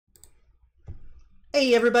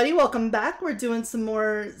Hey everybody, welcome back. We're doing some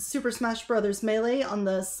more Super Smash Bros. Melee on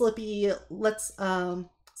the Slippi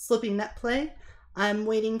Slippi netplay. I'm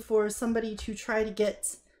waiting for somebody to try to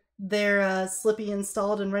get their Slippi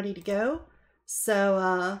installed and ready to go.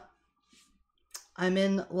 So I'm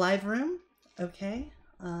in live room. Okay,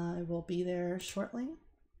 I will be there shortly.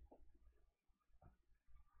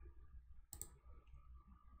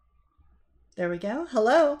 There we go.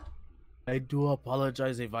 Hello. I do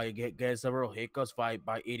apologize if I get several hiccups by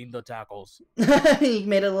eating the tacos. You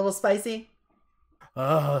made it a little spicy.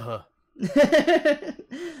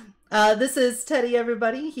 This is Teddy,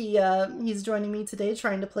 everybody. He's joining me today,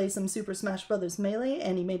 trying to play some Super Smash Bros. Melee,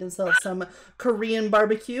 and he made himself some Korean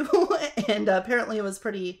barbecue, and apparently it was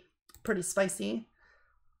pretty spicy.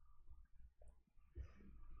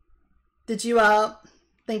 Did you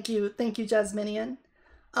thank you, Jasminian.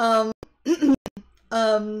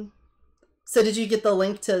 So did you get the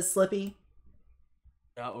link to Slippi?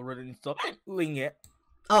 I already installing it.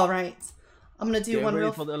 All right. I'm gonna do one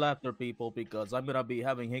real for the laughter, people, because I'm gonna be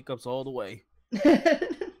having hiccups all the way.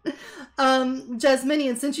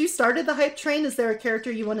 Jasminian, since you started the hype train, is there a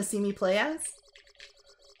character you want to see me play as?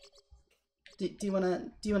 Do you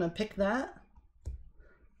wanna pick that?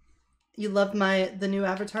 You loved the new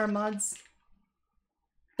avatar mods?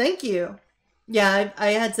 Thank you. Yeah,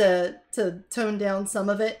 I had to tone down some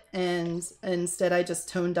of it, and instead I just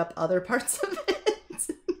toned up other parts of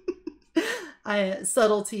it.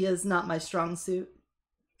 Subtlety is not my strong suit.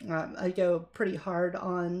 I go pretty hard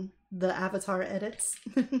on the avatar edits.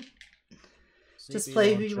 Just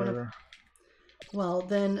play who you want to. Well,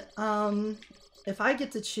 then, if I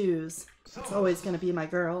get to choose, it's always going to be my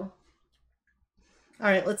girl. All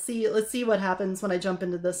right, let's see what happens when I jump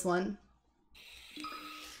into this one.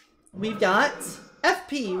 We've got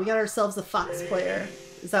FP. We got ourselves a Fox player.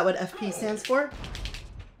 Is that what FP stands for?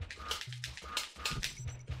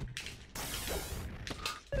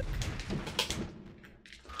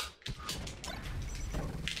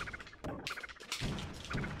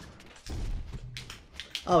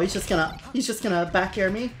 Oh, he's just gonna back air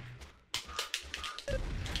me.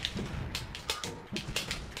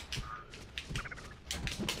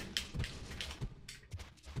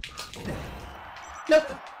 Nope.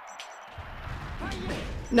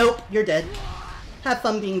 Nope, you're dead. Have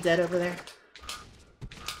fun being dead over there.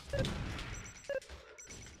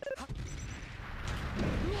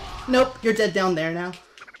 Nope, you're dead down there now.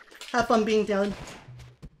 Have fun being down.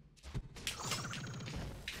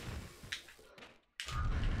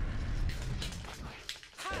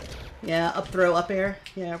 Yeah, up throw, up air.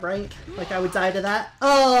 Yeah, right? Like I would die to that.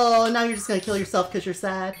 Oh, now you're just gonna kill yourself because you're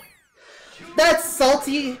sad. That's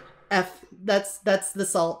salty F. That's the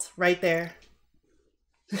salt right there.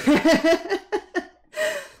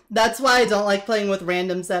 That's why I don't like playing with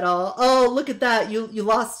randoms at all. Oh, look at that. You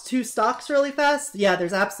lost 2 stocks really fast? Yeah,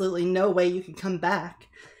 there's absolutely no way you can come back.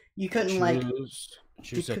 You couldn't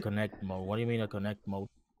choose a connect mode. What do you mean a connect mode?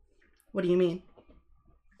 What do you mean?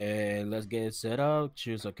 Let's get it set up.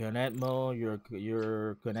 Choose a connect mode.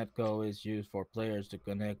 Your connect code is used for players to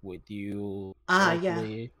connect with you.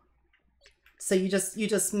 Yeah. So you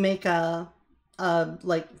just make a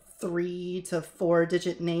like 3 to 4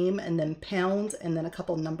 digit name and then pound and then a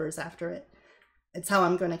couple numbers after it. It's how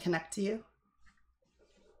I'm going to connect to you.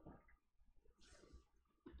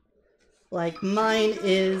 Like mine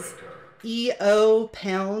is EO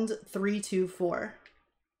pound 324.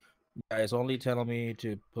 Yeah, it's only telling me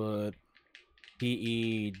to put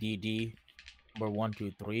TEDD number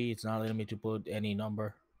 123. It's not letting me to put any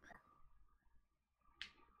number.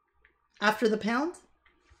 After the pound?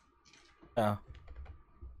 Yeah.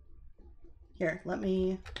 Here, let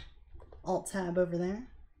me Alt-tab over there.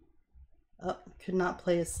 Oh, could not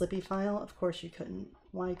play a Slippi file? Of course you couldn't.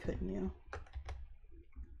 Why couldn't you?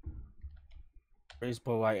 Please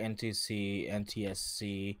provide NTC,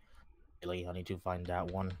 NTSC. Really, I need to find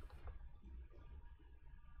that one.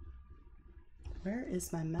 Where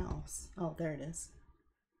is my mouse? Oh, there it is.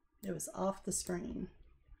 It was off the screen.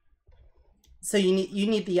 So you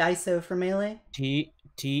need the ISO for Melee?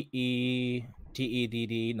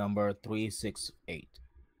 TEDD number 368.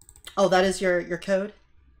 Oh, that is your code?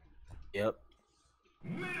 Yep.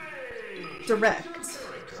 Direct.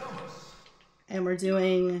 And we're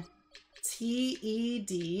doing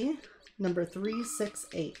TED number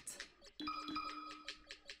 368.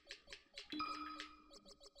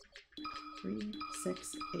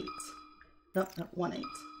 368. Nope, 18.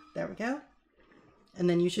 There we go. And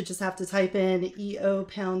then you should just have to type in EO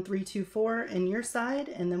pound 324 in your side,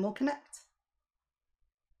 and then we'll connect.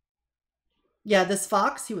 Yeah, this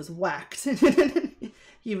Fox, he was whacked.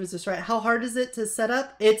 He was just right. How hard is it to set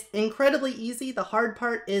up? It's incredibly easy. The hard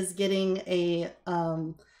part is getting a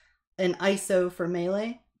an ISO for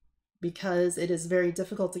Melee, because it is very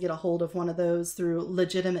difficult to get a hold of one of those through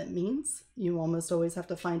legitimate means. You almost always have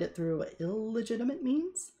to find it through illegitimate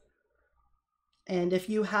means. And if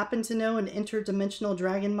you happen to know an interdimensional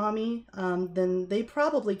dragon mommy, then they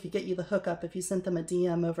probably could get you the hookup if you sent them a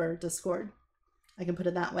DM over Discord. I can put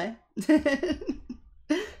it that way.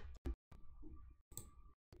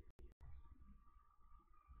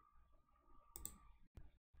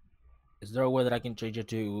 Is there a way that I can change it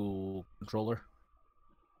to controller?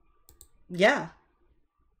 Yeah,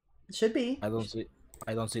 it should be. I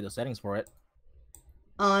don't see the settings for it.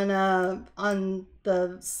 On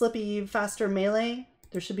the Slippi faster Melee,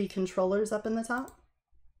 there should be controllers up in the top.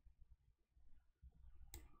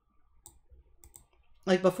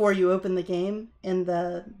 Like before you open the game in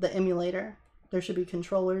the emulator, there should be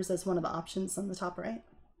controllers as one of the options on the top right.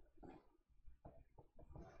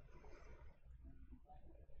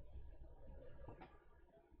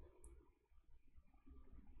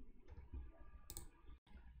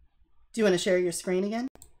 Do you want to share your screen again?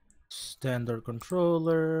 Standard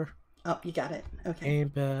controller. Oh, you got it. Okay.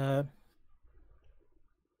 Gamepad.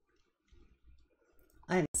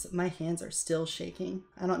 My hands are still shaking.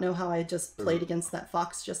 I don't know how I just played against that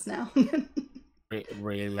fox just now.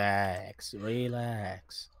 Relax.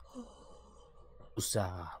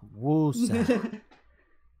 Woosah. Woosah.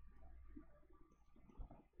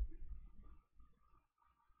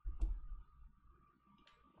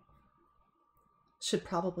 Should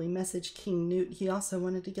probably message King Newt. He also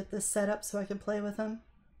wanted to get this set up so I could play with him.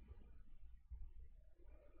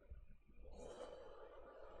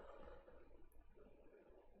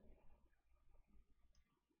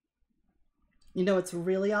 You know what's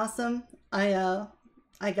really awesome? I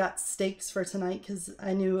got steaks for tonight because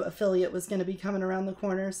I knew affiliate was going to be coming around the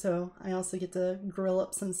corner, so I also get to grill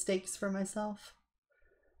up some steaks for myself.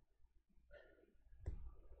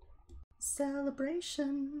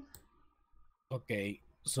 Celebration. Okay,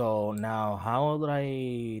 so now how would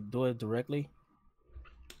I do it directly?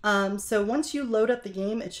 So once you load up the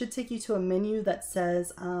game, it should take you to a menu that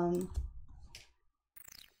says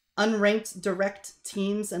unranked direct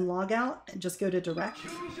teams and logout, and just go to direct.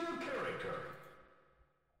 Choose your character.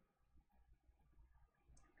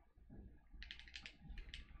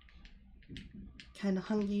 Kind of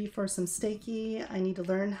hungry for some steaky. I need to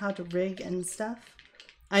learn how to rig and stuff.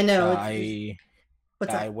 I know.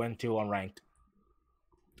 What's I up? went to unranked.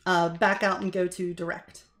 Back out and go to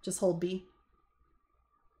direct. Just hold B.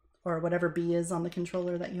 Or whatever B is on the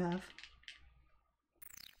controller that you have.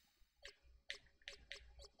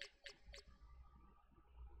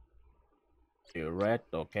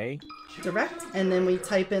 Direct, okay. Direct, and then we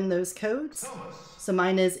type in those codes. So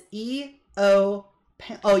mine is EO.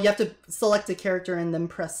 Oh, you have to select a character and then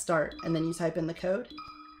press start, and then you type in the code.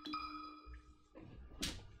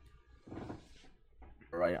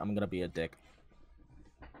 Right, I'm gonna be a dick.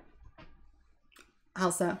 How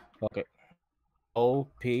so? Okay.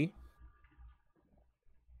 OP.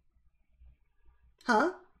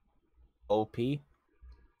 Huh? OP.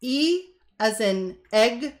 E as in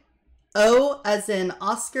egg, O as in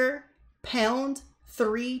Oscar, pound,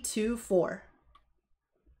 324.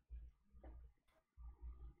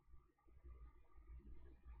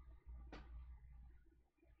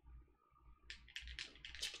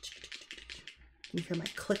 You hear my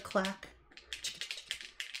click clack.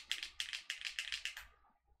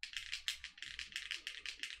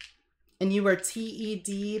 And you were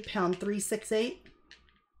TED pound 368?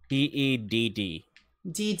 PEDD.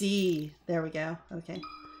 DD. There we go. Okay.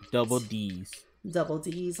 Double D's. Double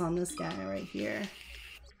D's on this guy right here.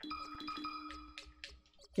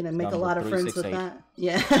 Gonna make Number a lot of friends with 368. that.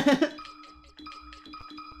 Yeah.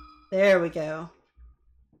 There we go.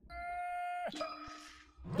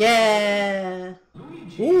 Yeah.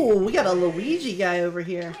 Ooh, we got a Luigi guy over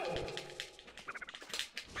here.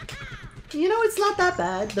 You know, it's not that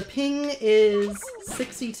bad. The ping is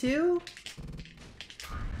 62.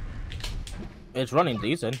 It's running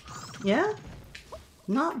decent. Yeah?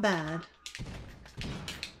 Not bad.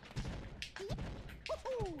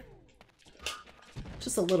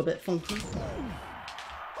 Just a little bit funky.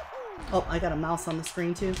 Oh, I got a mouse on the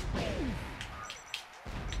screen too.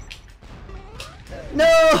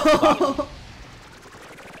 No!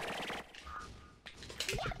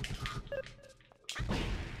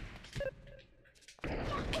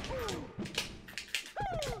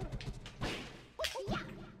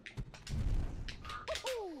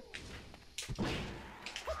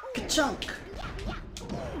 Ka-chunk!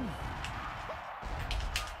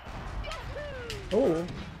 Oh,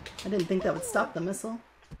 I didn't think that would stop the missile.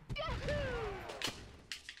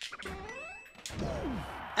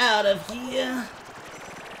 Out of here.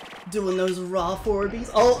 Doing those raw forward beats.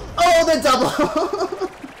 Oh, the double.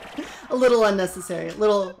 A little unnecessary. A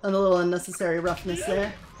little unnecessary roughness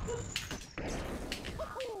there.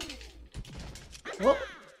 Oh.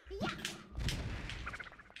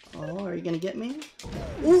 Oh, are you gonna get me?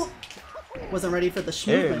 Ooh. Wasn't ready for the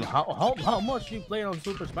schmovement. Dude, how much you played on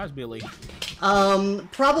Super Smash Billy?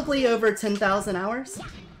 Probably over 10,000 hours.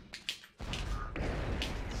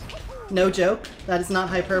 No joke. That is not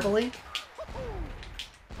hyperbole.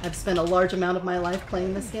 I've spent a large amount of my life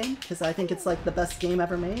playing this game because I think it's like the best game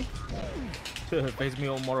ever made. Face me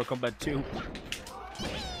on Mortal Kombat 2.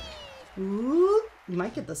 Ooh, you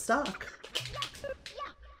might get the stock.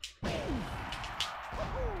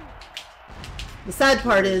 The sad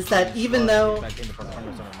part is that even though...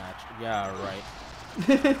 Yeah,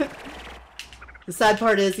 right. The sad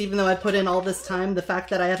part is, even though I put in all this time, the fact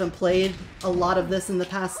that I haven't played a lot of this in the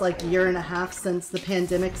past, like, year and a half since the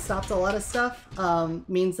pandemic stopped a lot of stuff,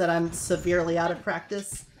 means that I'm severely out of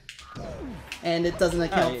practice. And it doesn't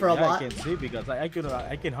account for a lot. I can see because I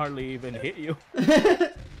can hardly even hit you.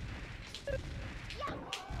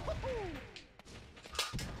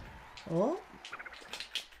 Oh.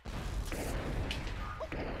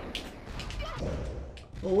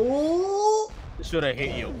 Oh. Should I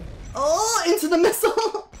hit you? Oh, into the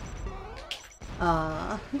missile.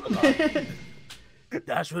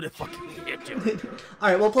 That should have fucking hit you.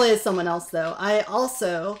 Alright, we'll play as someone else though. I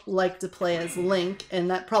also like to play as Link, and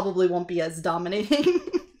that probably won't be as dominating.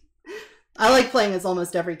 I like playing as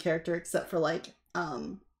almost every character except for like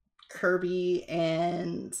Kirby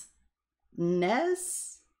and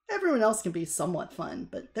Ness. Everyone else can be somewhat fun,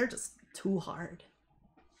 but they're just too hard.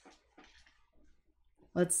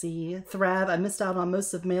 Let's see. Thrab, I missed out on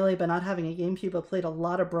most of Melee by not having a GameCube. I played a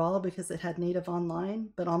lot of Brawl because it had native online,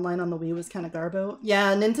 but online on the Wii was kind of garbo.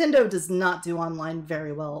 Yeah, Nintendo does not do online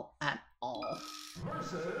very well at all.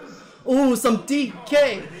 Ooh, some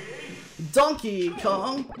DK! Donkey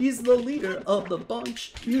Kong, he's the leader of the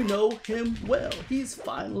bunch. You know him well. He's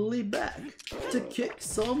finally back to kick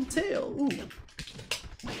some tail. Ooh.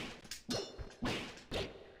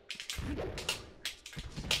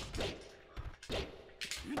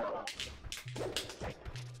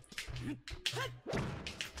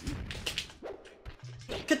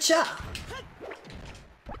 Ka-cha!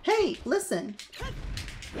 Hey, listen.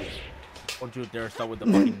 Don't you dare start with the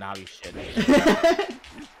fucking Navi shit.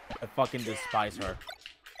 I fucking despise her.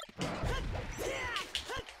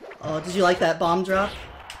 Oh, did you like that bomb drop?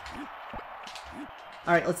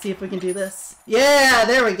 Alright, let's see if we can do this. Yeah,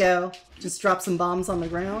 there we go. Just drop some bombs on the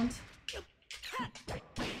ground.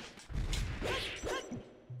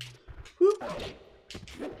 Whoop.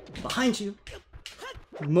 Behind you.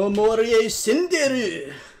 Momorie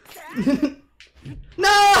Shinderu! No!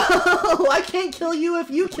 I can't kill you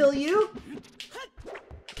if you kill you!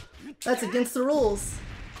 That's against the rules.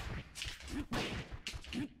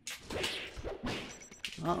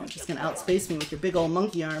 Oh, just gonna outspace me with your big old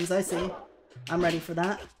monkey arms, I see. I'm ready for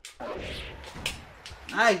that.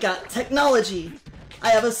 I got technology!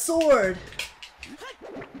 I have a sword!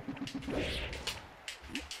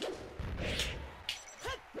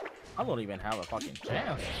 I don't even have a fucking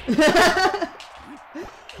chance.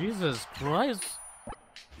 Jesus Christ.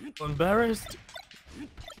 Embarrassed.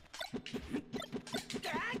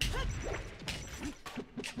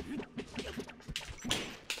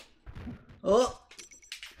 Oh.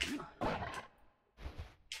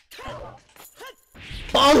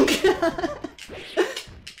 Bonk!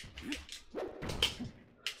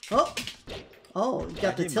 Oh. Oh, you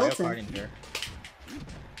got the tilting.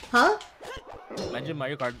 Huh? Imagine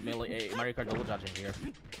Mario Kart double dodge in here.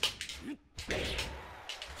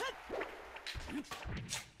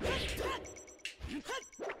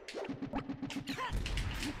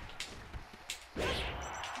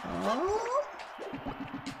 Oh.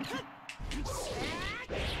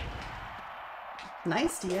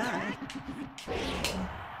 Nice DI.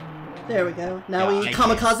 There we go. Now we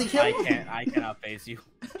kamikaze kill. I cannot face you.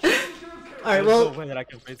 Alright, well. There's no way that I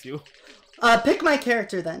can face you. Pick my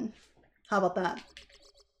character then. How about that?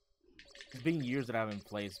 It's been years that I haven't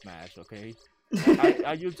played Smash, okay?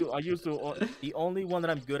 I used to, the only one that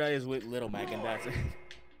I'm good at is with Little Mac, and that's it.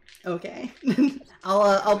 Okay.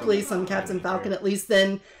 I'll play some Captain Falcon at least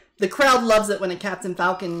then. The crowd loves it when a Captain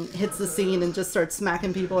Falcon hits the scene and just starts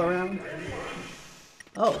smacking people around.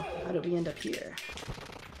 Oh, how did we end up here?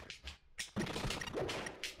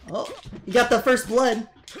 Oh, you got the first blood.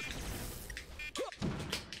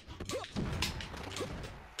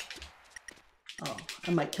 Oh,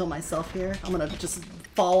 I might kill myself here. I'm gonna just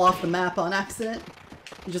fall off the map on accident.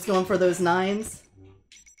 I'm just going for those 9s.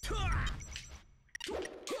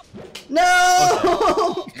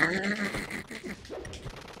 No!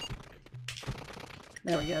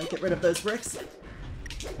 There we go. Get rid of those bricks.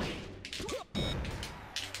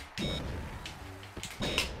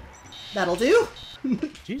 That'll do.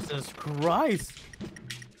 Jesus Christ.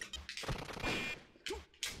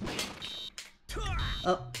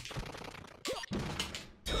 Oh.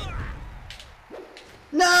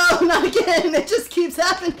 No, not again. It just keeps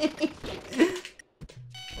happening.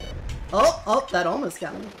 Oh, that almost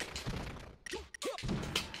got me.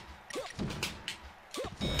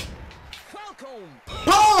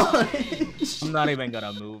 Punch! I'm not even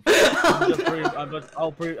gonna move.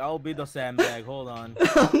 I'll be the sandbag. Hold on.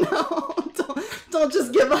 Oh no! Don't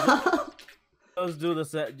just give up. Just do the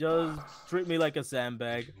set. Just treat me like a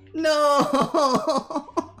sandbag. No.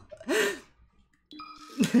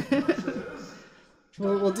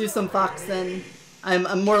 We'll do some Fox then.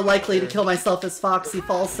 I'm more likely to kill myself as Fox. He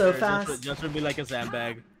falls so fast. Just treat me like a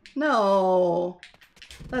sandbag. No,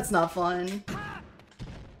 that's not fun.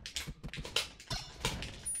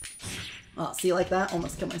 Oh, see, like that?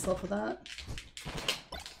 Almost killed myself with that.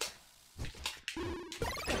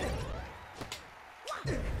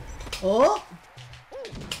 Oh!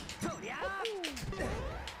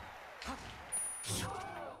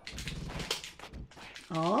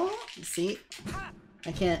 Oh, see?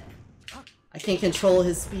 I can't control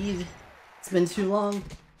his speed. It's been too long.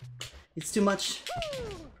 It's too much.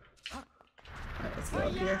 Alright, let's go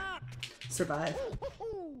up here. Survive.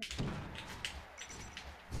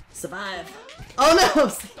 Survive. Oh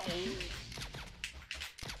no!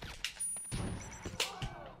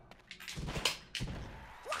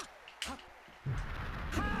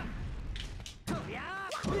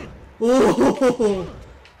 Ooh,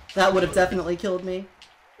 that would have definitely killed me.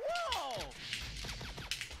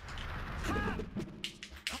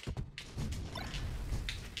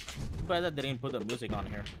 But that didn't put the music on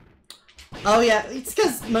here. Oh yeah, it's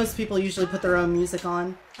because most people usually put their own music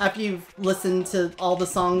on. After you've listened to all the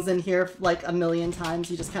songs in here like a million times,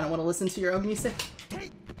 you just kind of want to listen to your own music.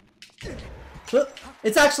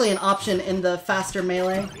 It's actually an option in the faster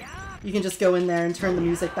melee. You can just go in there and turn the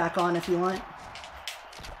music back on if you want.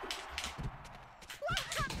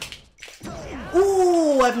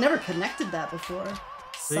 Ooh, I've never connected that before.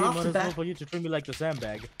 See, soft back. For you to treat me like the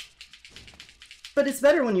sandbag. But it's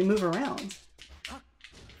better when you move around.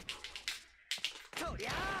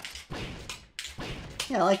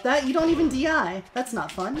 Yeah, like that. You don't even DI. That's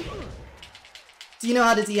not fun. Do you know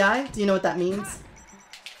how to DI? Do you know what that means?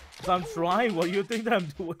 I'm trying. What do you think that I'm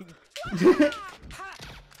doing?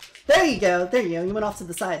 There you go. There you go. You went off to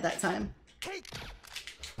the side that time.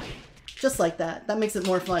 Just like that. That makes it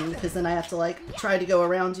more fun because then I have to like try to go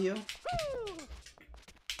around you.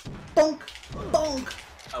 Bonk! Bonk!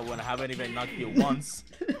 When I haven't even knocked you once.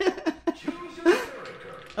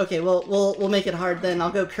 Okay, well, we'll make it hard then. I'll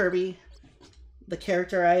go Kirby, the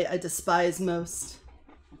character I despise most.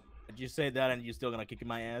 Did you say that and you're still gonna kick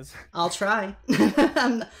my ass? I'll try.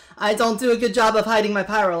 I don't do a good job of hiding my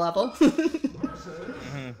power level.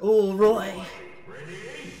 Oh, Roy.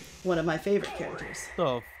 One of my favorite characters.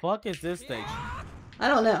 The fuck is this stage? I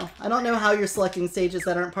don't know. I don't know how you're selecting stages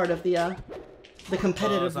that aren't part of the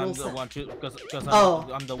competitive rule set. Because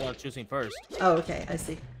I'm the one choosing first. Oh, okay. I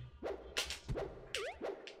see.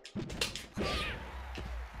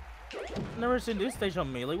 Never seen this stage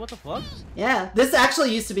on Melee. What the fuck? Yeah, this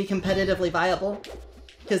actually used to be competitively viable.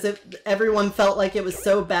 Because everyone felt like it was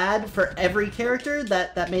so bad for every character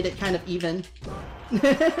that made it kind of even.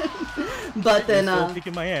 But then you're still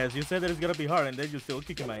kicking my ass. You said that it's gonna be hard and then you're still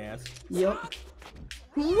kicking my ass. Yep.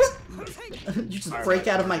 You just break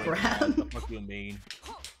out of my grab. What do you mean?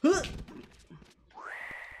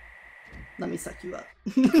 Let me suck you up.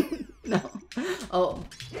 No. Oh.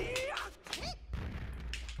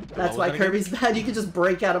 That's why Kirby's bad. You can just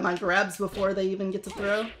break out of my grabs before they even get to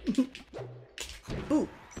throw. Ooh.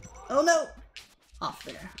 Oh no! Off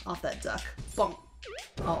there. Off that duck. Bonk.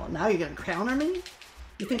 Oh, now you're gonna counter me?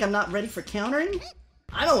 You think I'm not ready for countering?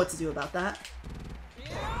 I know what to do about that.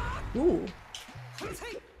 Ooh.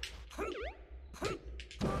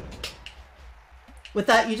 With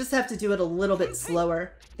that, you just have to do it a little bit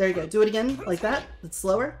slower. There you go. Do it again, like that. It's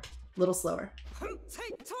slower. A little slower.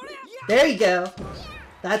 There you go.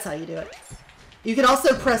 That's how you do it. You could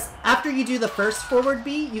also press, after you do the first forward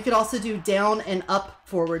B, you could also do down and up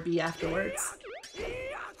forward B afterwards.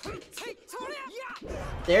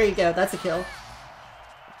 There you go. That's a kill.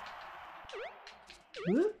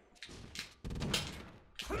 Whoop.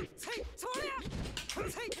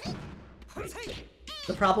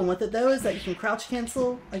 The problem with it though is that you can crouch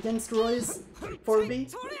cancel against Roy's forward B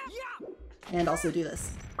and also do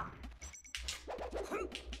this.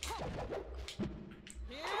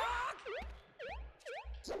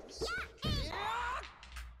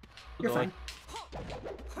 You're fine.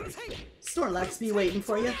 Snorlax be waiting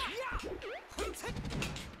for you.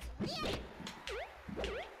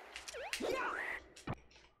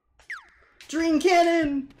 Dream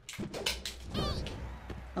Cannon!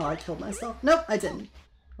 Oh, I killed myself. Nope, I didn't.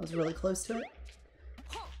 I was really close to it.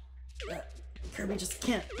 Kirby just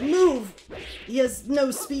can't move! He has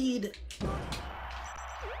no speed!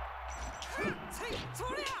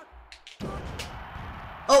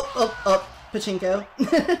 Oh! Pachinko.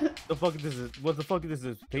 The fuck is this? What the fuck is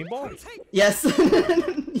this? Paintball? Yes.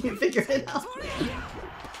 You figured it out.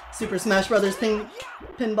 Super Smash Brothers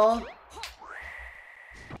pinball.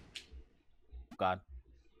 God.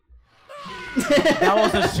 That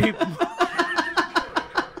was a sheep.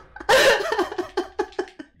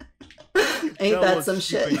 Ain't that some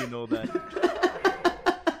shit? You know that.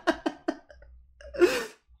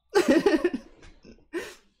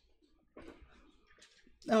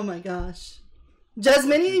 Oh my gosh.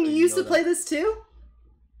 Jasminian, you used to play this too?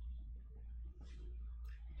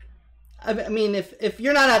 I mean, if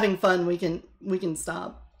you're not having fun, we can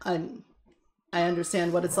stop. I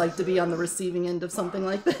understand what it's like to be on the receiving end of something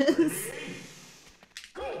like this.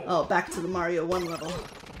 Oh, back to the Mario 1 level.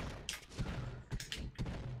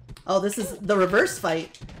 Oh, this is the reverse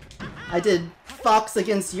fight. I did Fox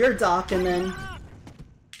against your Doc, and then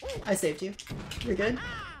I saved you. You're good.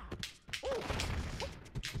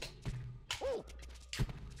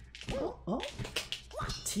 Oh.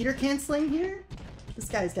 Teeter canceling here? This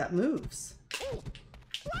guy's got moves.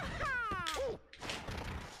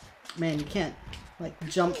 Man, you can't, like,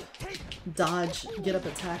 jump, dodge, get up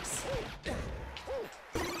attacks.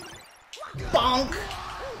 Bonk!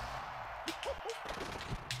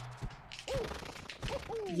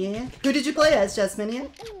 Yeah? Who did you play as, Jasminian?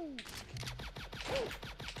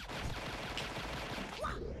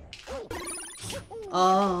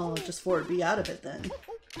 Oh, just forward B out of it then.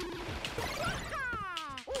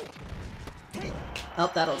 Oh,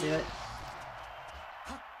 that'll do it.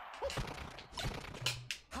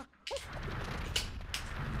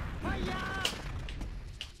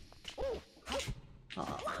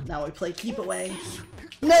 Oh, now we play keep away.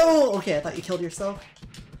 No! Okay, I thought you killed yourself.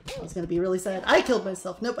 I was gonna be really sad. I killed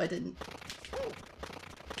myself. Nope, I didn't.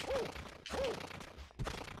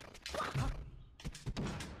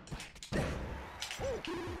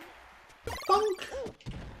 Bonk!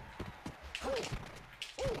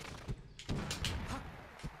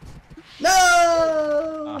 No!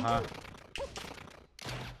 Uh-huh.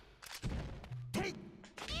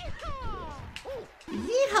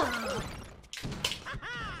 Yeehaw!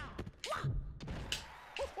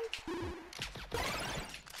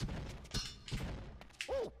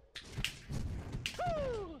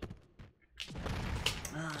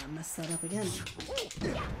 Ah, I messed that up again.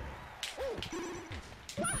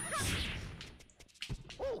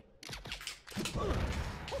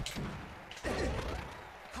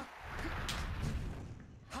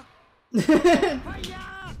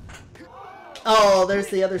 Oh, there's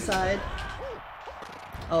the other side.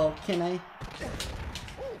 Oh, can I?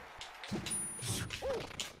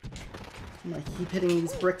 I'm gonna keep hitting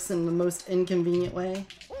these bricks in the most inconvenient way.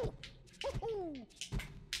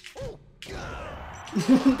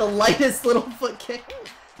 The lightest little foot kick.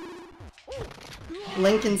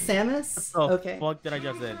 Link and Samus? Okay. What did I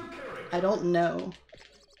just say? I don't know.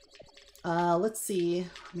 Let's see.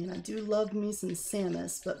 I mean, I do love me some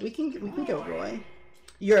Samus, but we can go Roy.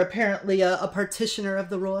 You're apparently a partitioner of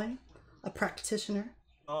the Roy, a practitioner.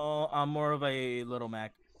 Oh, I'm more of a Little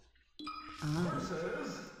Mac. Ah.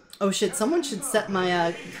 Oh shit! Someone should set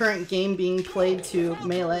my current game being played to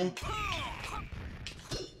melee.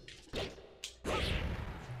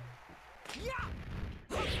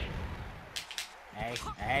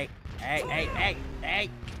 Hey.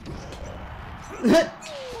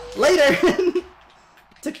 Later!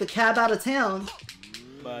 Took the cab out of town.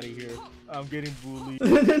 Buddy here. I'm getting bullied.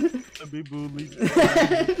 I'm being bullied.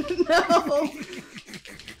 No!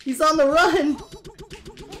 He's on the run!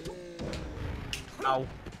 Ow.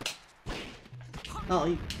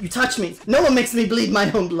 Oh, you touch me. No one makes me bleed my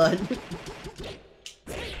own blood.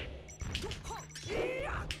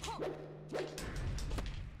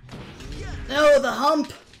 No, the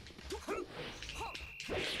hump!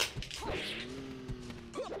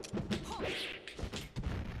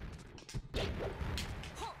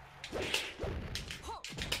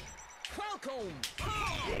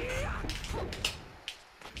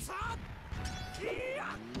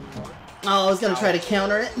 Oh, I was gonna try to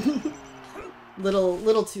counter it.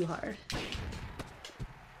 little too hard.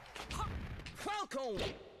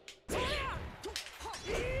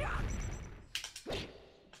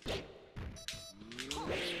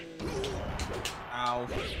 Ow.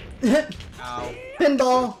 Ow.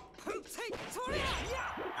 Pinball.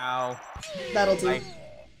 Ow. That'll do.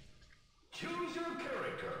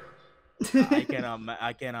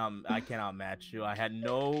 I cannot match you. I had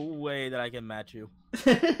no way that I can match you.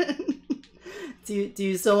 do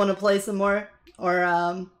you still want to play some more,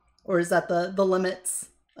 or is that the limits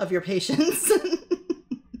of your patience?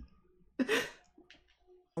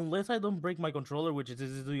 Unless I don't break my controller, which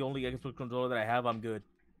is the only Xbox controller that I have, I'm good.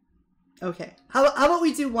 Okay. How about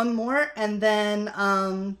we do one more, and then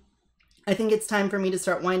I think it's time for me to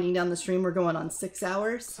start winding down the stream. We're going on 6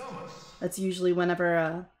 hours. That's usually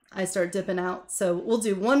whenever I start dipping out. So we'll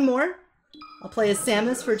do one more. I'll play as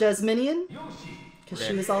Samus for Jasminian, because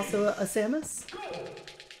she was also a Samus.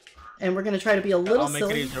 And we're going to try to be a little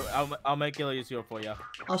silly. I'll make it easier for you.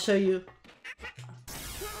 I'll show you.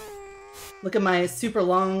 Look at my super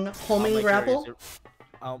long homing grapple.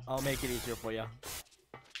 I'll make it easier for you.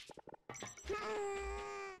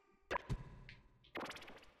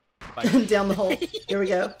 Down the hole. Here we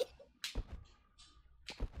go.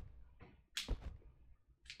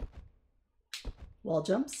 Wall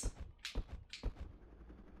jumps.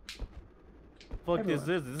 Fuck is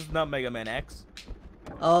this? This is not Mega Man X.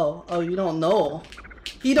 Oh, you don't know.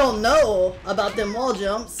 He don't know about them wall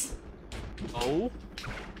jumps. Oh?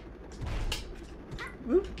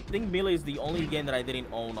 Whoop. I think Melee is the only game that I didn't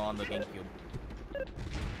own on the GameCube.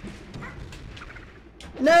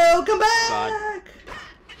 No, come back! God.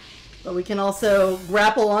 But we can also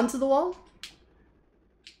grapple onto the wall.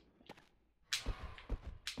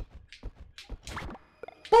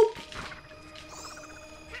 Boop!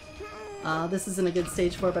 This isn't a good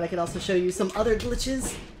stage for it, but I could also show you some other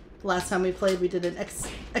glitches. Last time we played, we did an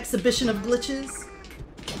exhibition of glitches.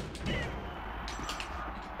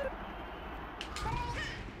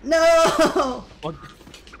 No! What?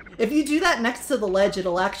 If you do that next to the ledge,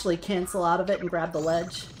 it'll actually cancel out of it and grab the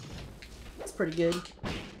ledge. It's pretty good.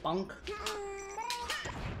 Bonk.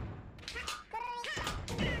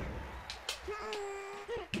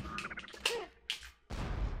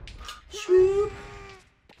 Shwoop.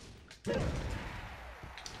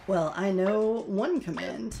 Well, I know one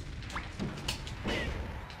command.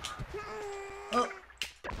 Oh,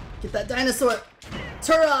 get that dinosaur.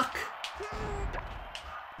 Turok.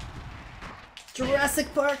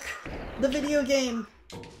 Jurassic Park, the video game.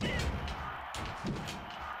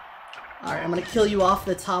 Alright, I'm gonna kill you off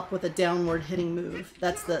the top with a downward hitting move.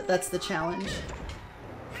 That's the challenge.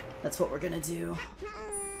 That's what we're gonna do.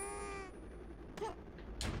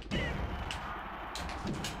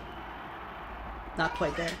 Not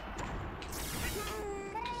quite there.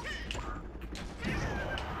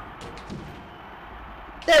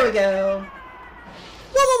 There we go.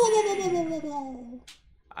 Whoa, whoa, whoa, whoa, whoa, whoa, whoa, whoa.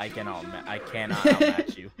 I cannot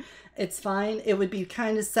match you. It's fine. It would be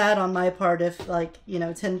kind of sad on my part if, like,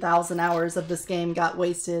 10,000 hours of this game got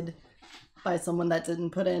wasted by someone that didn't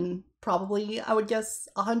put in probably, I would guess,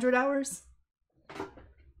 100 hours.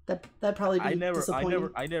 That'd probably be disappointing.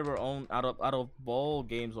 I never owned out of all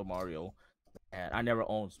games of Mario, and I never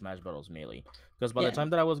owned Smash Bros. Melee, because by the time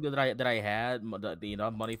that I was good, that I had the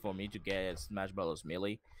enough money for me to get Smash Bros.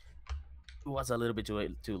 Melee, it was a little bit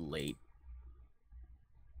too late.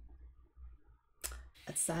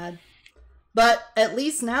 That's sad. But at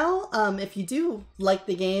least now, if you do like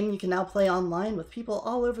the game, you can now play online with people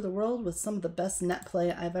all over the world with some of the best net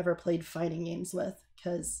play I've ever played fighting games with.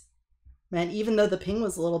 Because, man, even though the ping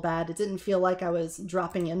was a little bad, it didn't feel like I was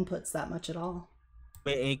dropping inputs that much at all.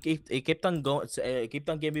 It kept on going. It kept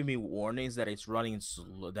on giving me warnings that it's running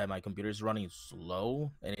slow, that my computer is running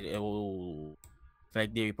slow, and it will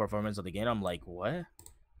affect the performance of the game. I'm like, what?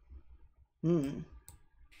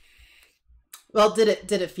 Well, did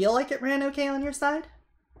it feel like it ran okay on your side?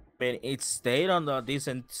 But it stayed on the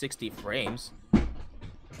decent 60 frames.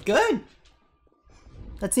 Good.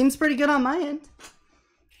 That seems pretty good on my end.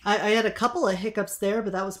 I had a couple of hiccups there,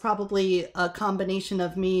 but that was probably a combination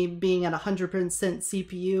of me being at 100%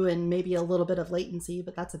 CPU and maybe a little bit of latency,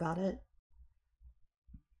 but that's about it.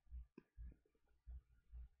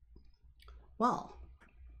 Well,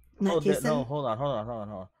 in that case, no, hold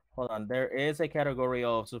on. There is a category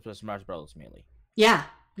of Super Smash Bros. Melee. Yeah,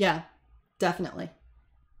 definitely.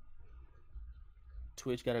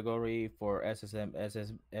 Twitch category for SSBM,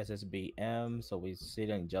 so we sit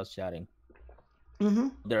and just chatting.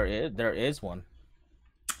 There is one.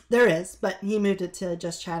 There is, but he moved it to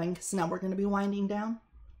just chatting because now we're going to be winding down.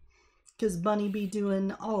 Because Bunny be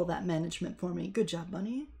doing all that management for me. Good job,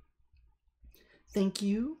 Bunny. Thank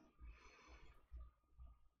you.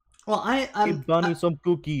 Well, Give Bunny some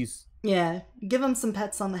cookies. Yeah, give him some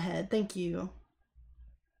pets on the head. Thank you.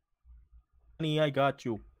 Bunny, I got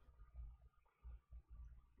you.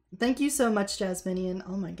 Thank you so much, Jasminian.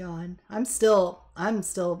 Oh my god. I'm still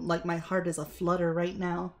like my heart is a flutter right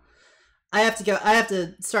now. I have to go. I have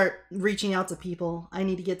to start reaching out to people. I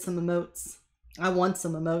need to get some emotes. I want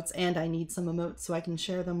some emotes and I need some emotes so I can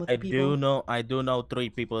share them with the people. I do know 3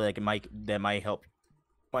 people that might help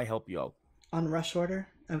you out. On rush order.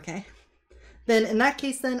 Okay. Then in that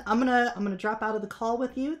case, then I'm gonna drop out of the call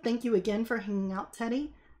with you. Thank you again for hanging out,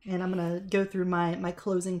 Teddy. And I'm gonna go through my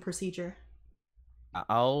closing procedure.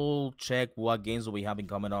 I'll check what games we have been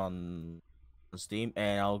coming on Steam,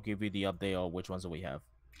 and I'll give you the update on which ones that we have.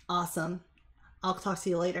 Awesome. I'll talk to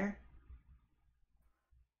you later.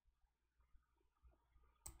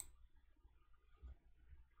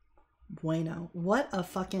 Bueno. What a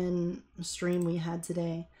fucking stream we had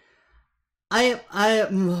today. I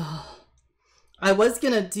was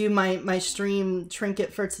gonna do my stream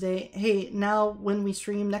trinket for today. Hey, now when we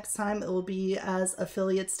stream next time, it will be as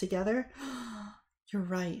affiliates together. You're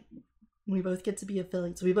right. We both get to be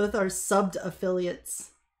affiliates. We both are subbed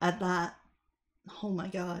affiliates at that. Oh my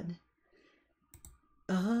god.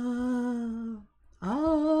 I'm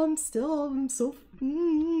so.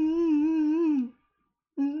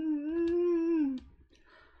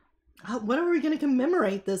 What are we going to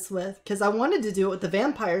commemorate this with? Because I wanted to do it with the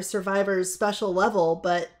Vampire Survivors special level,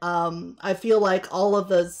 but I feel like all of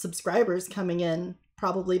the subscribers coming in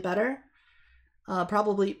probably better.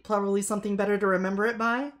 Probably something better to remember it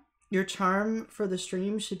by. Your charm for the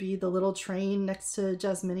stream should be the little train next to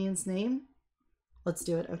Jasminian's name. Let's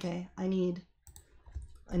do it. Okay, I need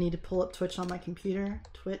to pull up Twitch on my computer.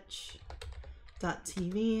 Twitch.tv.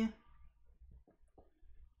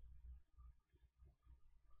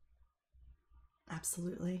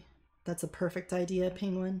 Absolutely. That's a perfect idea,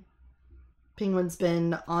 Penguin. Penguin's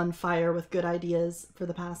been on fire with good ideas for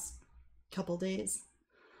the past couple days.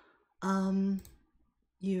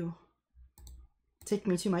 You. Take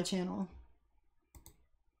me to my channel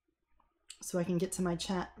so I can get to my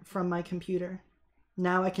chat from my computer.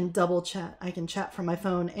 Now I can double chat. I can chat from my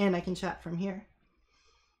phone and I can chat from here.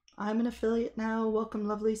 I'm an affiliate now. Welcome,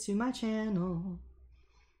 lovelies, to my channel.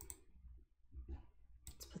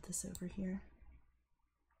 Let's put this over here.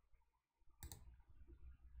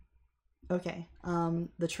 Okay,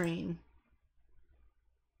 the train.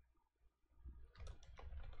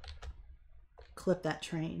 Clip that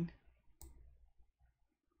train.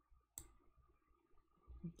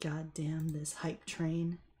 Goddamn this hype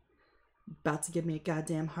train. About to give me a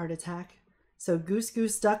goddamn heart attack. So Goose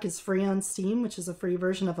Goose Duck is free on Steam, which is a free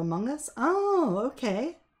version of Among Us. Oh,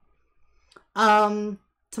 okay.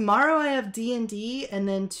 Tomorrow I have D&D, and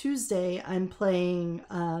then Tuesday I'm playing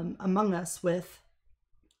Among Us with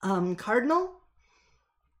Cardinal.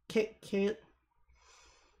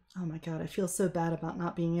 Oh my god, I feel so bad about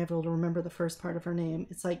not being able to remember the first part of her name.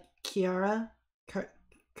 It's like Kiara,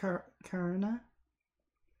 Karna.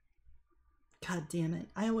 God damn it.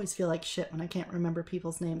 I always feel like shit when I can't remember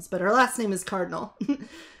people's names, but her last name is Cardinal.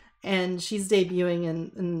 And she's debuting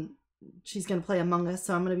and she's going to play Among Us,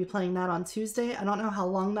 so I'm going to be playing that on Tuesday. I don't know how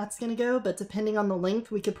long that's going to go, but depending on the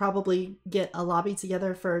length, we could probably get a lobby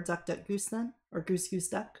together for Duck Duck Goose then, or Goose Goose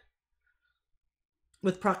Duck.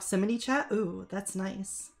 With proximity chat? Ooh, that's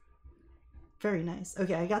nice. Very nice.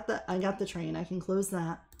 Okay, I got the train. I can close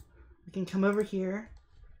that. We can come over here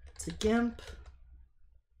to GIMP.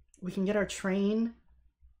 We can get our train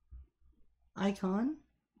icon.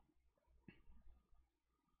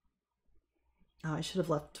 Oh, I should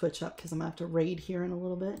have left Twitch up because I'm going to have to raid here in a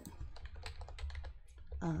little bit.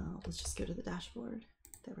 Let's just go to the dashboard.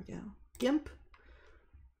 There we go. GIMP.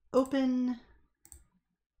 Open.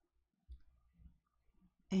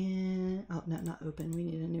 And, oh, no, not open. We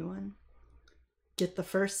need a new one. Get the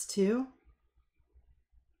first two.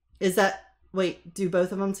 Is that, wait, do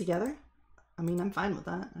both of them together? I mean, I'm fine with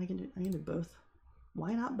that. I can do both.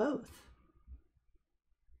 Why not both?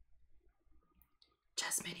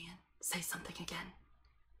 Jasminian, say something again.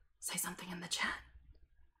 Say something in the chat.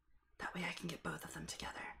 That way I can get both of them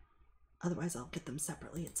together. Otherwise, I'll get them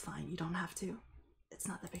separately. It's fine. You don't have to. It's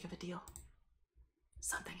not that big of a deal.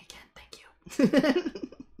 Something again. Thank you.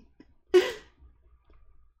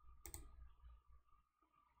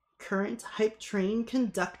 Current hype train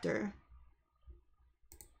conductor.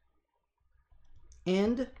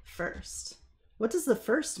 And first. What does the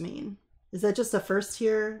first mean? Is that just a first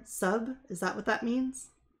tier sub? Is that what that means?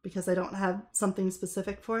 Because I don't have something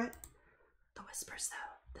specific for it? The whispers though.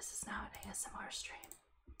 This is now an ASMR stream.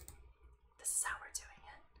 This is how we're doing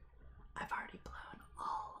it. I've already blown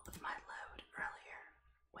all of my load earlier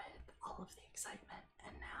with all of the excitement,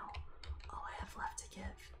 and now all I have left to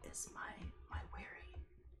give is my weary,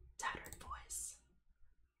 tattered voice.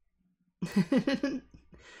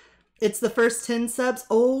 It's the first 10 subs.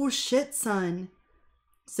 Oh shit, son.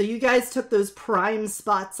 So you guys took those prime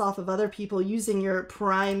spots off of other people using your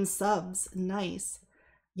prime subs. Nice.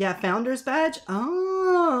 Yeah, founder's badge.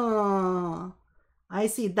 Oh, I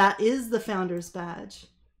see. That is the founder's badge.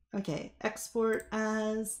 Okay, export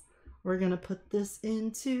as. We're gonna put this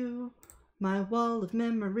into my wall of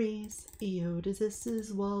memories. This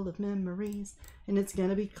is wall of memories. And it's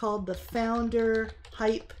gonna be called the founder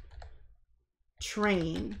hype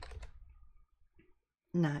train.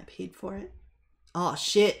 Nah, I paid for it. Oh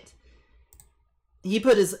shit. He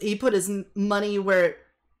put his money where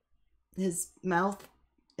his mouth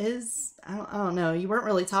is. I don't know. You weren't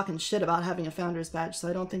really talking shit about having a founder's badge, so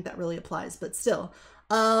I don't think that really applies, but still.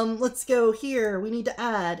 Let's go here. We need to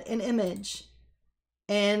add an image.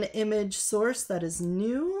 An image source that is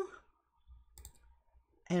new.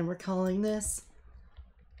 And we're calling this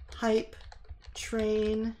hype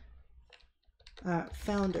train,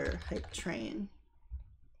 founder hype train.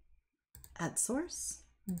 Add source,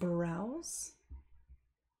 browse,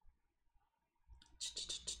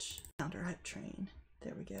 founder hype train.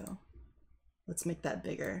 There we go. Let's make that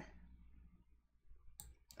bigger.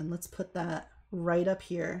 And let's put that right up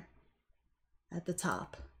here at the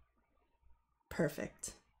top.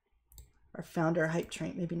 Perfect. Our founder hype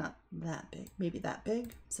train, maybe not that big, maybe that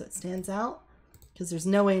big, so it stands out, because there's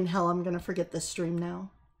no way in hell I'm gonna forget this stream now.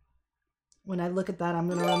 When I look at that, I'm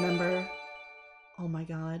gonna remember. Oh my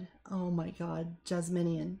god,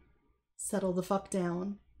 Jasminian, settle the fuck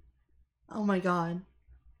down. Oh my god.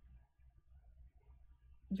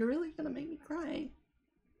 You're really gonna make me cry.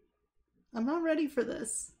 I'm not ready for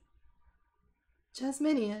this.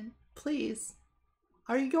 Jasminian, please.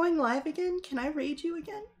 Are you going live again? Can I raid you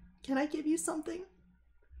again? Can I give you something?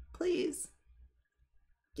 Please.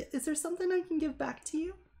 Is there something I can give back to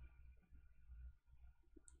you?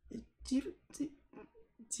 Do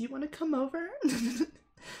you want to come over?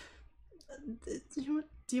 Do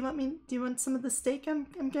you want some of the steak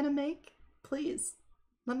I'm gonna make? Please.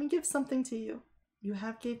 Let me give something to you. You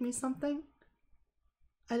have gave me something?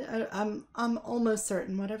 I'm almost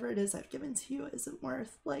certain whatever it is I've given to you isn't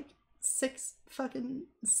worth like 6 fucking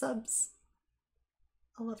subs.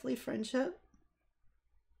 A lovely friendship.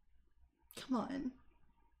 Come on.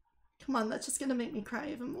 Come on, that's just gonna make me cry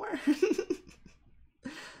even more.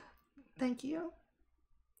 Thank you.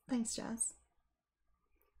 Thanks, Jazz.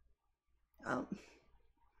 I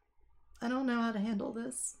don't know how to handle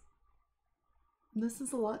this. This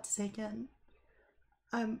is a lot to take in.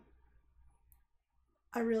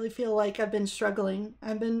 I really feel like I've been struggling.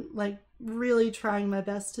 I've been like really trying my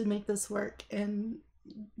best to make this work, and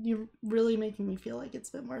you're really making me feel like it's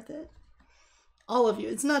been worth it. All of you.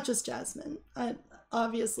 It's not just Jasmine. I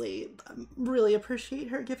really appreciate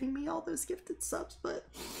her giving me all those gifted subs, but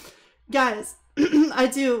guys, I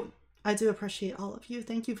do appreciate all of you.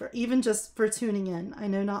 Thank you for even just for tuning in. I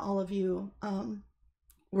know not all of you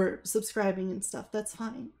were subscribing and stuff. That's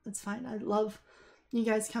fine. That's fine. I love you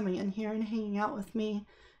guys coming in here and hanging out with me.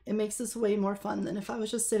 It makes this way more fun than if I was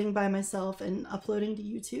just sitting by myself and uploading to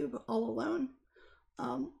YouTube all alone.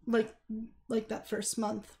 Like that first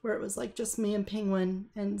month where it was like just me and Penguin,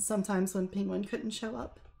 and sometimes when Penguin couldn't show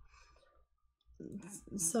up,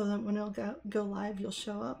 so that when it'll go live, you'll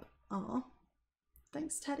show up. Aw,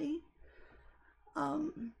 thanks, Teddy. I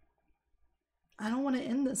don't want to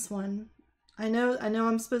end this one. I know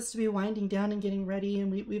I'm supposed to be winding down and getting ready,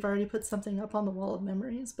 and we've already put something up on the wall of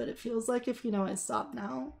memories, but it feels like if I stop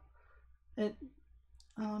now, I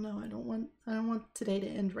don't know, I don't want today to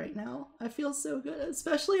end right now. I feel so good,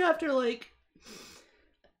 especially after like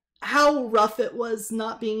how rough it was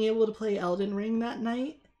not being able to play Elden Ring that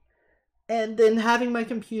night, and then having my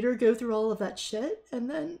computer go through all of that shit, and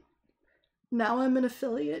then now I'm an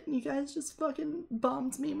affiliate and you guys just fucking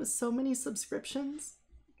bombed me with so many subscriptions.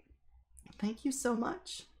 Thank you so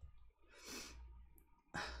much.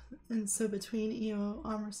 And so between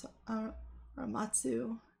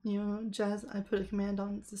Ramatsu, Jazz, I put a command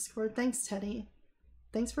on Discord. Thanks, Teddy.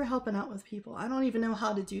 Thanks for helping out with people. I don't even know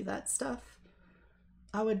how to do that stuff.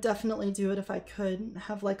 I would definitely do it if I could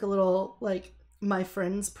have like a little like my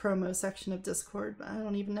friends promo section of Discord, but I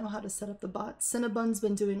don't even know how to set up the bot. Cinnabon's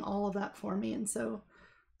been doing all of that for me, and so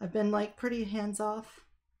I've been like pretty hands off.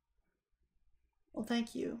 Well,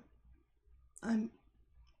 thank you. God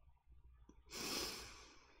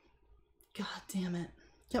damn it.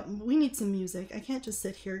 Yeah, we need some music. I can't just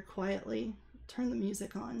sit here quietly. Turn the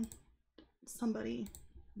music on. Somebody,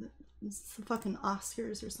 it's the fucking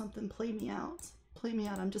Oscars or something. Play me out. Play me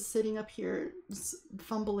out. I'm just sitting up here just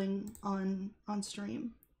fumbling on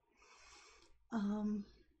stream.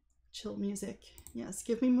 Chill music. Yes,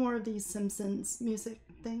 give me more of these Simpsons music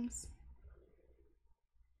things.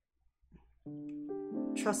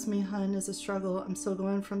 Trust me, hun, is a struggle. I'm still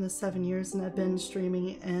going from the 7 years and I've been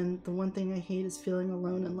streaming, and the one thing I hate is feeling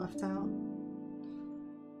alone and left out.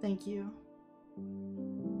 Thank you.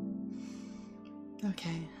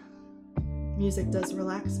 Okay. Music does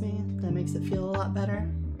relax me. That makes it feel a lot better.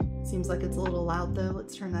 Seems like it's a little loud though.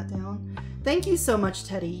 Let's turn that down. Thank you so much,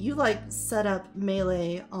 Teddy. You like set up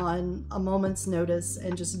Melee on a moment's notice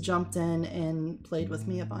and just jumped in and played with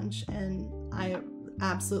me a bunch, and I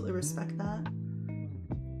absolutely respect that.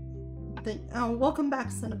 Oh, welcome back,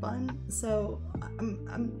 Cinnabon. So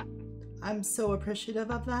I'm so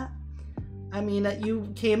appreciative of that. I mean,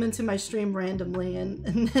 you came into my stream randomly, and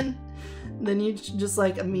then you just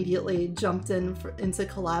like immediately jumped into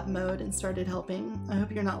collab mode and started helping. I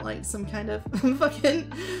hope you're not like some kind of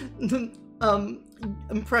fucking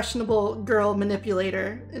impressionable girl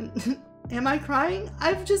manipulator. And am I crying?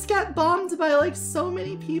 I've just got bombed by like so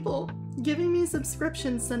many people giving me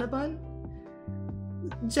subscriptions, Cinnabon.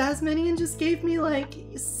 Jasminian just gave me like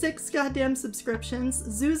 6 goddamn subscriptions.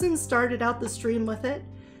 Zuzan started out the stream with it.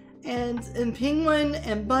 And Penguin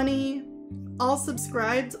and Bunny all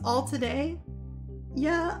subscribed all today.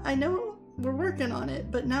 Yeah, I know we're working on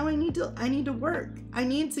it, but now I need to work. I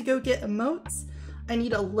need to go get emotes. I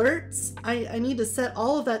need alerts. I need to set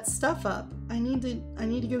all of that stuff up. I need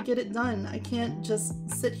to go get it done. I can't just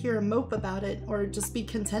sit here and mope about it or just be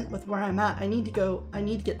content with where I'm at. I need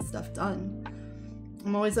to get stuff done.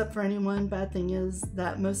 I'm always up for anyone. Bad thing is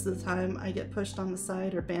that most of the time I get pushed on the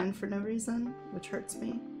side or banned for no reason, which hurts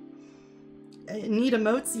me. I need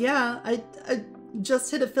emotes? Yeah, I just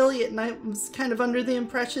hit affiliate and I was kind of under the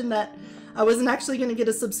impression that I wasn't actually going to get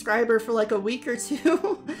a subscriber for like a week or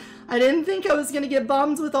two. I didn't think I was going to get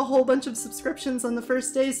bombed with a whole bunch of subscriptions on the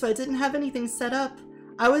first day, so I didn't have anything set up.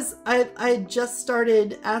 I just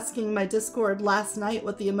started asking my Discord last night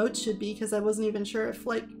what the emotes should be, because I wasn't even sure if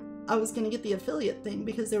like I was going to get the affiliate thing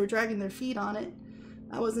because they were dragging their feet on it.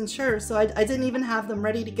 I wasn't sure, so I didn't even have them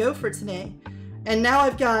ready to go for today. And now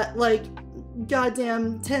I've got like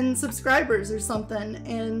goddamn 10 subscribers or something,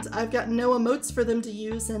 and I've got no emotes for them to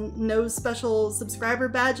use and no special subscriber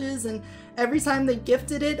badges, and every time they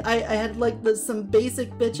gifted it I had like some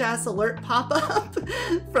basic bitch ass alert pop up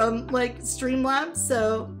from like Streamlabs.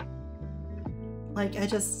 So like I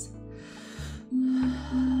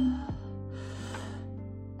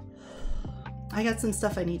got some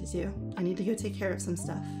stuff I need to do. I need to go take care of some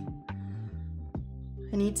stuff.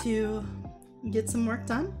 I need to get some work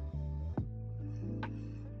done.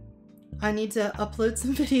 I need to upload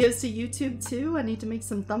some videos to YouTube too. I need to make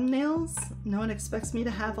some thumbnails. No one expects me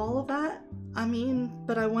to have all of that. I mean,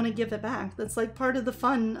 but I want to give it back. That's like part of the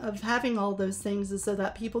fun of having all those things, is so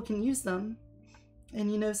that people can use them.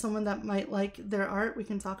 And you know, someone that might like their art, we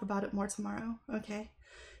can talk about it more tomorrow. Okay.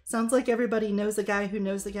 Sounds like everybody knows a guy who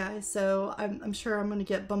knows a guy, so I'm sure I'm going to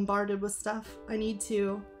get bombarded with stuff. I need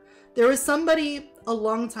to. There was somebody a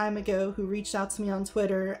long time ago who reached out to me on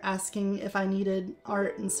Twitter asking if I needed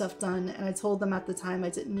art and stuff done, and I told them at the time I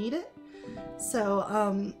didn't need it. So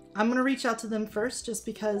I'm going to reach out to them first, just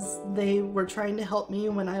because they were trying to help me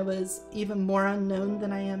when I was even more unknown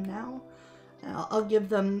than I am now. I'll give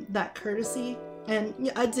them that courtesy. And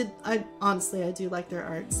yeah, honestly, I do like their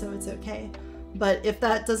art, so it's okay. But if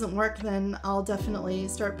that doesn't work, then I'll definitely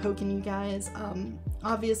start poking you guys.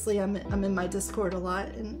 Obviously, I'm in my Discord a lot,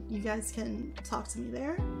 and you guys can talk to me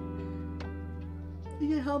there. You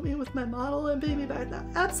can help me with my model and pay me back that.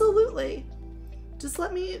 Absolutely. Just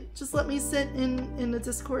let me sit in the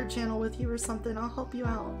Discord channel with you or something. I'll help you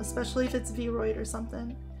out, especially if it's Vroid or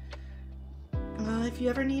something. If you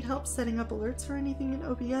ever need help setting up alerts for anything in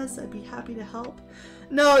OBS, I'd be happy to help.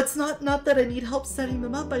 No, it's not that I need help setting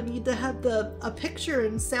them up. I need to have a picture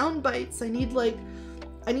and sound bites. I need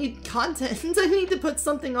content. I need to put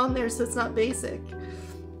something on there so it's not basic.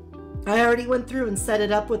 I already went through and set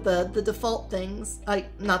it up with the default things.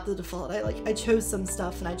 Not the default. I chose some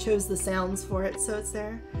stuff and I chose the sounds for it, so it's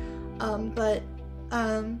there.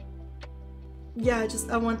 Yeah,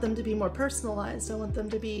 I want them to be more personalized. I want them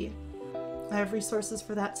to be. I have resources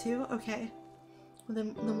for that too? Okay. Well,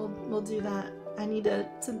 then we'll do that. I need to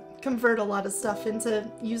convert a lot of stuff into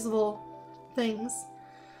usable things.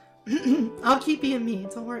 I'll keep being me.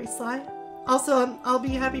 Don't worry, Sly. Also, I'll be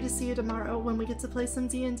happy to see you tomorrow when we get to play some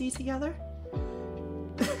D&D together.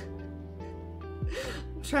 I'm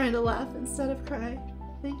trying to laugh instead of cry.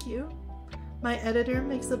 Thank you. My editor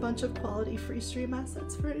makes a bunch of quality free stream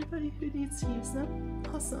assets for anybody who needs to use them.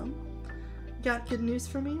 Awesome. Got good news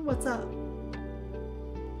for me? What's up?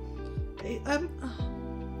 Hey,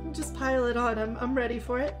 just pile it on. I'm ready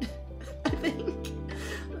for it. I think.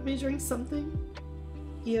 Let me drink something.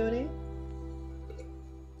 Iore.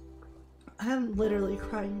 I'm literally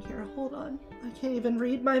crying here. Hold on. I can't even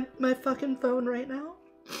read my fucking phone right now.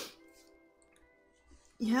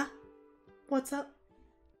 Yeah? What's up?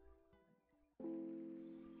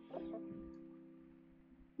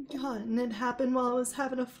 God, and it happened while I was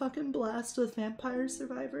having a fucking blast with Vampire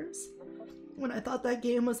Survivors. When I thought that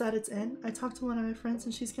game was at its end, I talked to one of my friends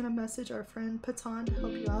and she's gonna message our friend Patan to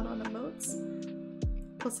help you out on emotes.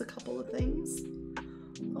 Plus a couple of things.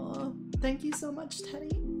 Aw, thank you so much,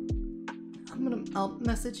 Teddy. I'll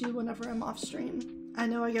message you whenever I'm off stream. I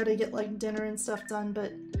know I gotta get like dinner and stuff done,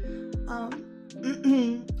 but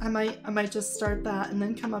I might just start that and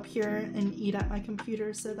then come up here and eat at my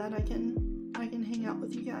computer so that I can hang out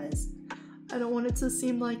with you guys. I don't want it to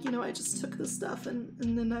seem like, you know, I just took the stuff and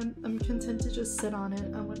then I'm content to just sit on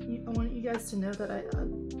it. I want you guys to know that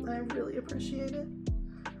I really appreciate it.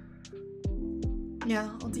 Yeah,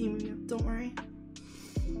 I'll DM you. Don't worry.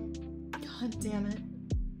 God damn it.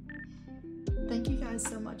 Thank you guys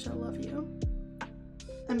so much. I love you.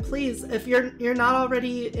 And please, if you're not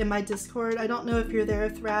already in my Discord, I don't know if you're there,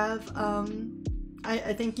 Thrav.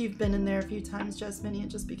 I think you've been in there a few times, Jasmine,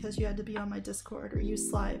 just because you had to be on my Discord, or you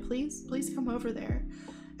Sly. Please come over there.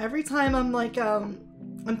 Every time I'm like,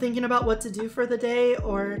 I'm thinking about what to do for the day,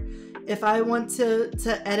 or if I want to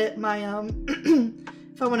edit my,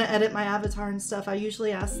 if I want to edit my avatar and stuff, I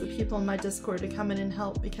usually ask the people in my Discord to come in and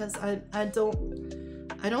help, because I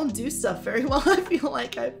don't do stuff very well. I feel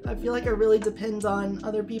like I really depend on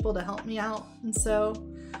other people to help me out, and so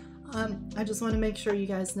I just want to make sure you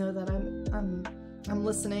guys know that I'm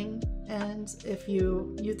listening, and if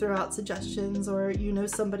you throw out suggestions or you know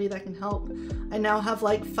somebody that can help, I now have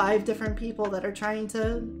like 5 different people that are trying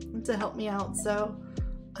to help me out, so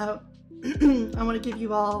I want to give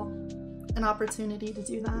you all an opportunity to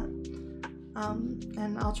do that,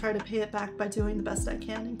 and I'll try to pay it back by doing the best I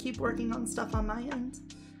can and keep working on stuff on my end.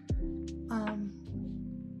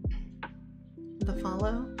 The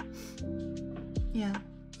follow? Yeah.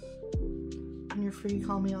 When you're free,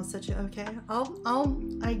 call me, I'll set you. Okay.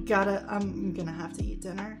 I'm gonna have to eat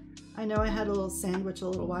dinner. I know I had a little sandwich a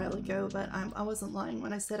little while ago, but I wasn't lying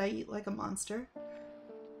when I said I eat like a monster.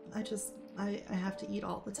 I have to eat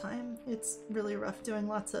all the time. It's really rough doing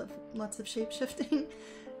lots of shape-shifting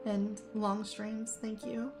and long streams. Thank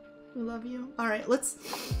you. We love you. Alright, let's...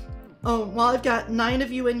 Oh, well, I've got 9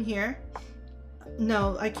 of you in here.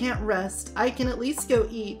 No, I can't rest. I can at least go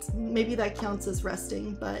eat. Maybe that counts as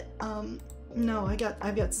resting, but no,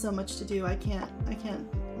 I've got so much to do. I can't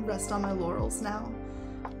rest on my laurels now.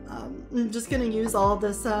 I'm just gonna use all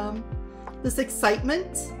this this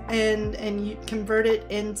excitement and you convert it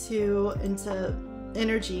into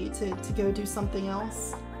energy to go do something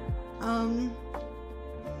else.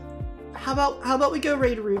 How about we go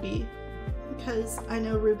raid Ruby? Because I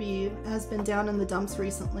know Ruby has been down in the dumps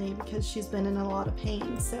recently because she's been in a lot of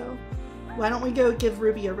pain, so why don't we go give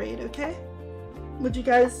Ruby a raid, okay? Would you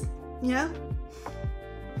guys, yeah?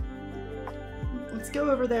 Let's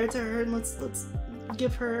go over there to her and let's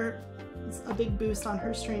give her a big boost on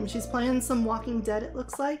her stream. She's playing some Walking Dead, it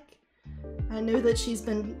looks like. I know that she's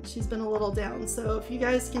been a little down, so if you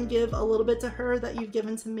guys can give a little bit to her that you've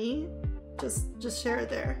given to me, just share it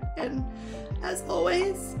there. And as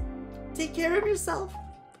always, take care of yourself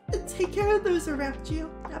and take care of those around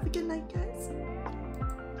you. Have a good night, guys.